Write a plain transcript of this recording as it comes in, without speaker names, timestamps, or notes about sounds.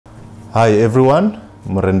Hi everyone,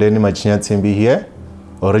 Murendeni Machinyatimbi here,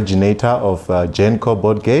 originator of Genco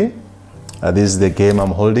board game. This is the game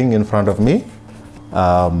I'm holding in front of me.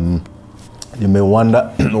 You may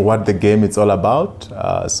wonder what the game is all about.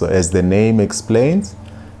 So as the name explains,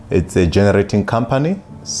 it's a generating company.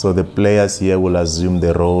 So the players here will assume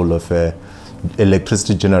the role of an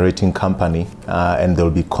electricity generating company and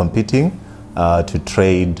they'll be competing to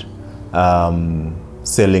trade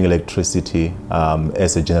selling electricity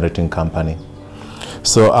as a generating company.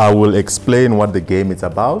 So I will explain what the game is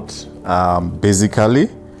about. Basically,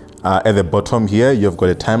 at the bottom here, you've got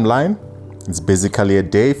a timeline. It's basically a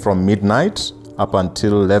day from midnight up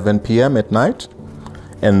until 11 p.m. at night.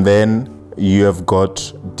 And then you have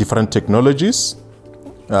got different technologies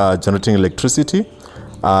generating electricity.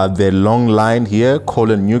 The long line here, coal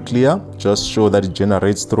and nuclear, just show that it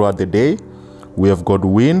generates throughout the day. We have got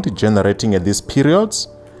wind generating at these periods,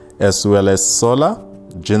 as well as solar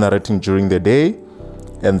generating during the day.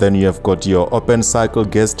 And then you have got your open cycle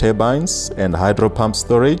gas turbines and hydro pump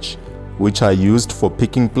storage, which are used for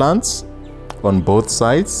peaking plants on both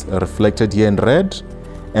sides, reflected here in red.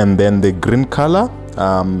 And then the green color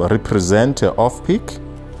represent off-peak.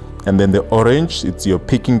 And then the orange, it's your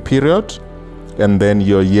peaking period. And then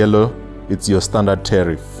your yellow, it's your standard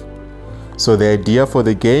tariff. So the idea for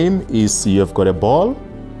the game is you've got a ball,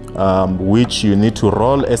 which you need to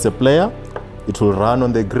roll as a player. It will run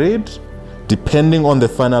on the grid. Depending on the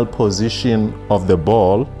final position of the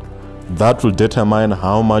ball, that will determine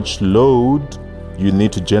how much load you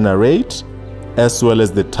need to generate, as well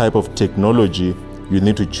as the type of technology you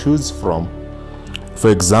need to choose from. For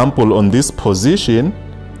example, on this position,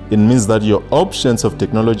 it means that your options of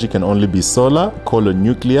technology can only be solar, coal, or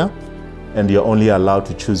nuclear, and you're only allowed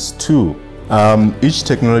to choose 2. Each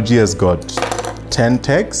technology has got 10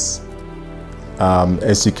 tags.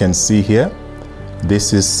 As you can see here,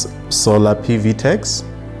 this is solar PV tags.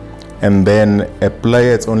 And then a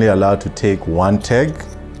player is only allowed to take 1 tag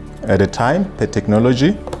at a time per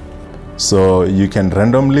technology. So you can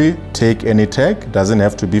randomly take any tag, doesn't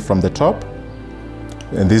have to be from the top.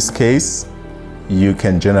 In this case, you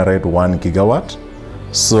can generate 1 gigawatt.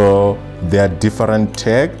 So there are different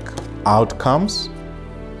tag outcomes.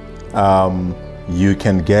 You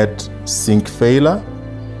can get sink failure.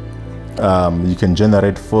 You can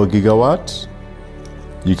generate 4 gigawatt.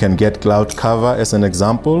 You can get cloud cover as an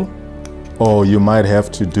example, or you might have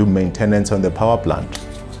to do maintenance on the power plant.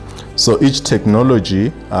 So each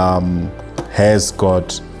technology has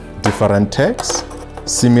got different tags,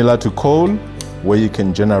 similar to coal, where you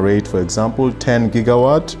can generate, for example, 10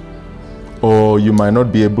 gigawatt, or you might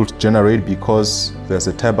not be able to generate because there's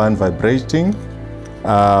a turbine vibrating,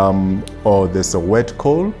 or there's a wet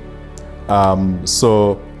coal.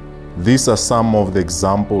 So these are some of the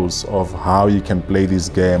examples of how you can play this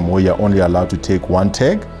game where you're only allowed to take 1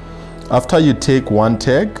 tag. After you take 1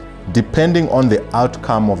 tag, depending on the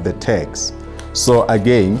outcome of the tags. So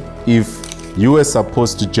again, if you were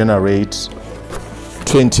supposed to generate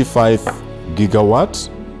 25 gigawatt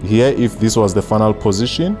here, if this was the final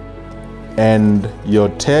position, and your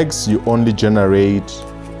tags, you only generate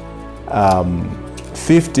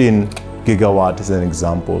 15 gigawatt as an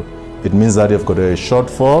example, it means that you've got a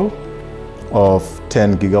shortfall of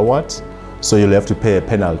 10 gigawatts, so you'll have to pay a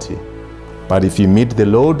penalty. But if you meet the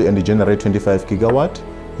load and you generate 25 gigawatt,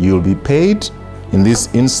 you'll be paid. In this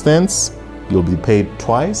instance, you'll be paid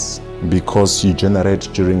twice because you generate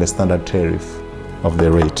during a standard tariff of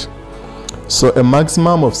the rate. So a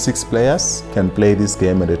maximum of 6 players can play this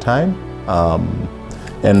game at a time.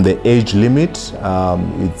 And the age limit,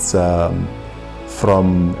 it's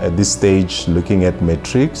from at this stage looking at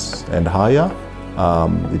matrix and higher.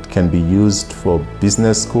 It can be used for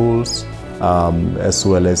business schools as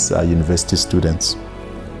well as university students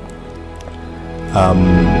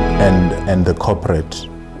and the corporate.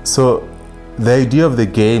 So the idea of the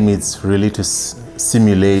game is really to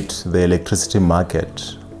simulate the electricity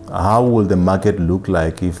market. How will the market look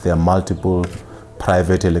like if there are multiple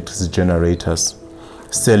private electricity generators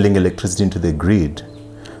selling electricity into the grid?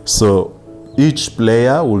 So each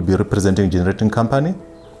player will be representing a generating company.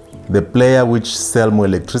 The player which sells more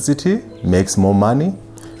electricity makes more money,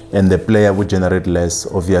 and the player who generates less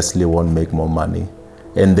obviously won't make more money.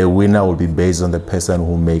 And the winner will be based on the person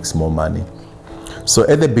who makes more money. So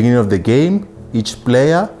at the beginning of the game, each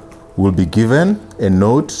player will be given a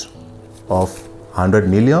note of 100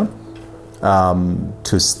 million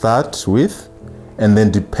to start with, and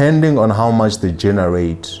then depending on how much they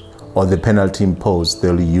generate or the penalty imposed,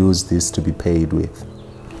 they'll use this to be paid with.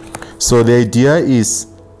 So the idea is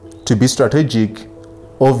to be strategic.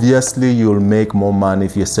 Obviously, you'll make more money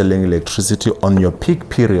if you're selling electricity on your peak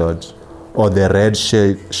period or the red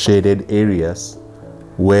shaded areas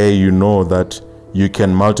where you know that you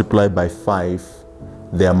can multiply by 5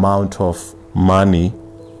 the amount of money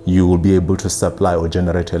you will be able to supply or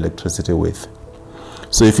generate electricity with.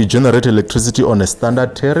 So if you generate electricity on a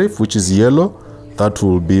standard tariff, which is yellow, that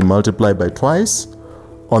will be multiplied by twice.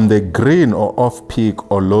 On the green or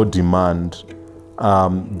off-peak or low demand,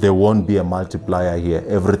 there won't be a multiplier here.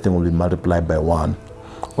 Everything will be multiplied by 1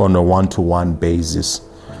 on a one-to-one basis.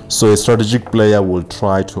 So a strategic player will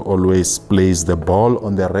try to always place the ball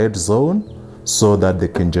on the red zone so that they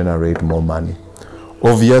can generate more money.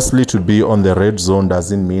 Obviously, to be on the red zone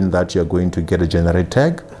doesn't mean that you're going to get a generate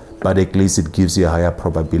tag, but at least it gives you a higher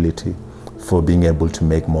probability for being able to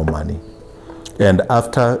make more money. And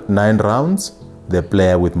after 9 rounds, the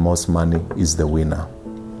player with most money is the winner.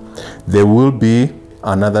 There will be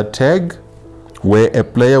another tag where a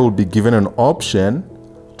player will be given an option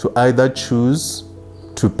to either choose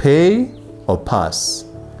to pay or pass.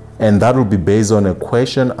 And that will be based on a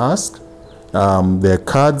question asked. There are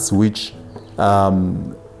cards which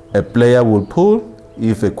a player will pull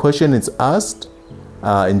if a question is asked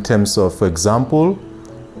in terms of, for example,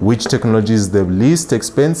 which technology is the least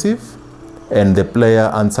expensive, and the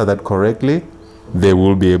player answer that correctly, they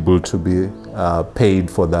will be able to be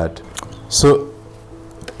paid for that. So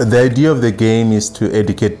the idea of the game is to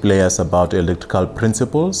educate players about electrical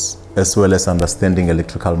principles as well as understanding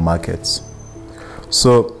electrical markets.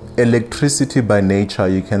 So electricity by nature,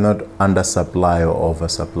 you cannot undersupply or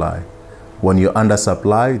oversupply. When you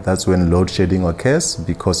undersupply, that's when load shedding occurs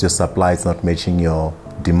because your supply is not matching your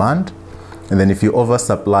demand. And then if you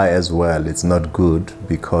oversupply as well, it's not good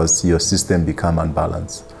because your system becomes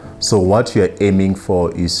unbalanced. So what you're aiming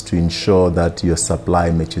for is to ensure that your supply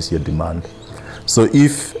matches your demand. So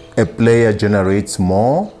if a player generates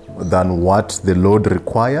more than what the load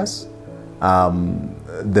requires,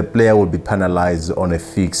 the player will be penalized on a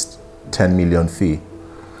fixed 10 million fee.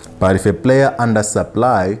 But if a player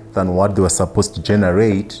undersupply than what they were supposed to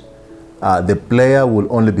generate, the player will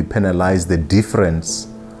only be penalized the difference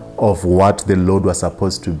of what the load was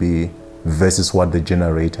supposed to be versus what they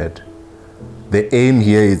generated. The aim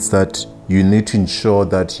here is that you need to ensure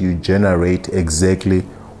that you generate exactly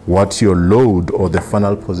what your load or the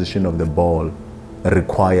final position of the ball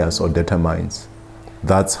requires or determines.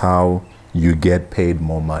 That's how you get paid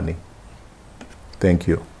more money. Thank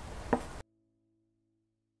you.